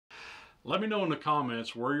Let me know in the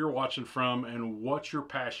comments where you're watching from and what your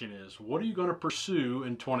passion is. What are you going to pursue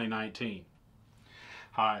in 2019?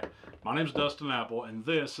 Hi, my name is Dustin Apple, and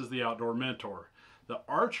this is the Outdoor Mentor, the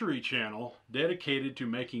archery channel dedicated to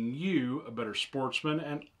making you a better sportsman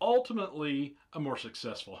and ultimately a more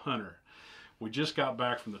successful hunter. We just got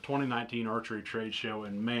back from the 2019 Archery Trade Show,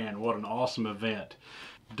 and man, what an awesome event.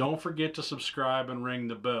 Don't forget to subscribe and ring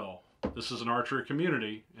the bell. This is an archery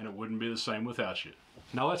community, and it wouldn't be the same without you.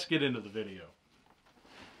 Now let's get into the video.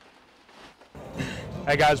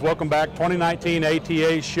 Hey guys, welcome back. 2019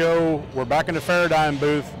 ATA show. We're back in the Faradine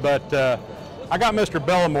booth, but I got Mr.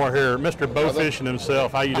 Belmore here, Mr. Bowfishing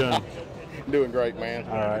himself. How you doing? Doing great, man.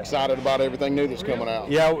 All right. Excited about everything new that's coming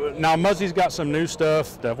out. Yeah, now Muzzy's got some new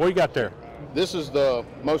stuff. What you got there? This is the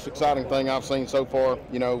most exciting thing I've seen so far.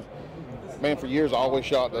 You know, man, for years I always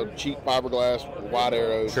shot the cheap fiberglass wide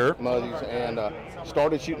arrows, sure, Muzzies, and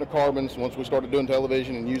started shooting the carbons once we started doing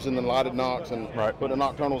television and using the lighted nocks and putting the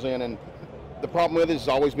nocturnals in. And the problem with it is it's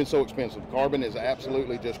always been so expensive. Carbon is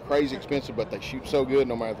absolutely just crazy expensive, but they shoot so good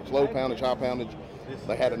no matter if it's low poundage, high poundage.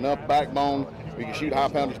 They had enough backbone. You can shoot high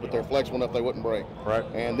poundage, but they're flexible enough they wouldn't break. Right.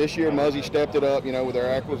 And this year Muzzy stepped it up, you know, with their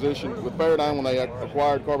acquisition. With Faradine, when they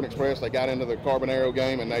acquired Carbon Express, they got into the carbon arrow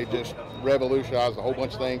game and they just revolutionized a whole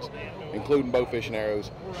bunch of things, including bow fishing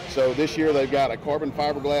arrows. So this year they've got a carbon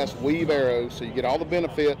fiberglass weave arrow, so you get all the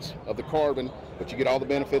benefits of the carbon, but you get all the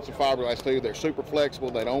benefits of fiberglass too. They're super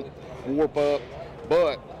flexible, they don't warp up,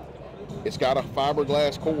 but it's got a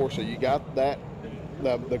fiberglass core, so you got that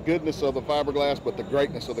the goodness of the fiberglass, but the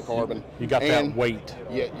greatness of the carbon. You got that weight.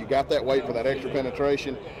 Yeah, you got that weight for that extra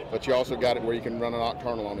penetration, but you also got it where you can run a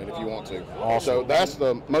nocturnal on it if you want to. Awesome. So that's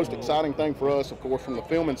the most exciting thing for us, of course, from the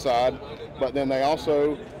filming side, but then they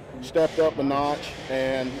also stepped up a notch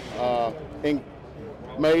and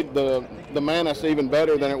made the Manus even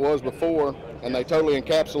better than it was before, and they totally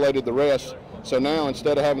encapsulated the rest. So now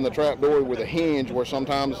instead of having the trap door with a hinge where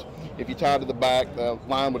sometimes if you tied to the back, the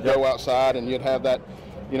line would go outside and you'd have that,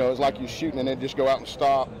 you know, it's like you're shooting and it'd just go out and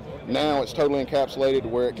stop. Now it's totally encapsulated to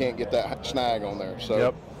where it can't get that snag on there.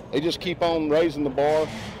 So they just keep on raising the bar,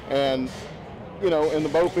 and you know, in the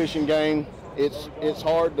bow fishing game, it's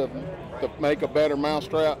hard to make a better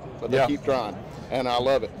mousetrap, but they keep trying, and I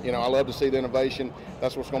love it. You know, I love to see the innovation.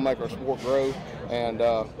 That's what's going to make our sport grow, and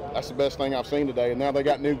that's the best thing I've seen today. And now they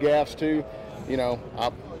got new gaffs too. You know,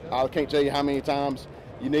 I can't tell you how many times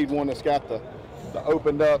you need one that's got the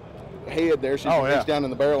opened up head there, so you can reach down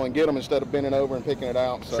in the barrel and get them instead of bending over and picking it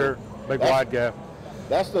out. So sure, big wide gaff.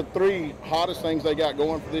 That's the three hottest things they got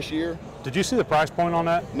going for this year. Did you see the price point on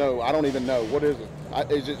that? No, I don't even know. What is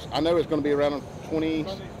it? I know it's going to be around 20.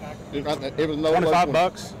 It was no 25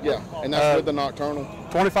 bucks. Yeah, and that's with the nocturnal.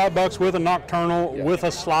 25 bucks with a nocturnal with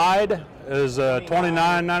a slide is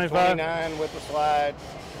 $29.95. 29 with the slide,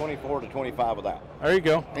 24 to 25 without. There you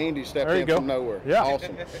go. Andy stepped in from nowhere. Yeah,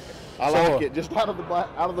 awesome. I like it. Just out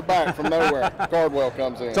of the back from nowhere, Cardwell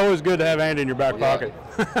comes in. It's always good to have Andy in your back pocket.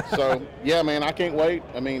 So yeah, man, I can't wait.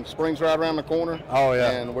 I mean, spring's right around the corner. Oh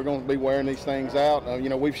yeah. And we're going to be wearing these things out. You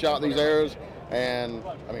know, we've shot these arrows, and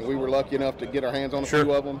I mean, we were lucky enough to get our hands on a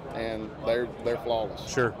few of them, and they're flawless.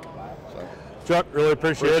 Sure. So, Chuck, really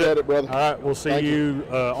appreciate it, brother. All right, we'll see you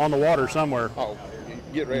on the water somewhere. Oh,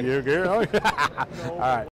 get ready. You're good. All right.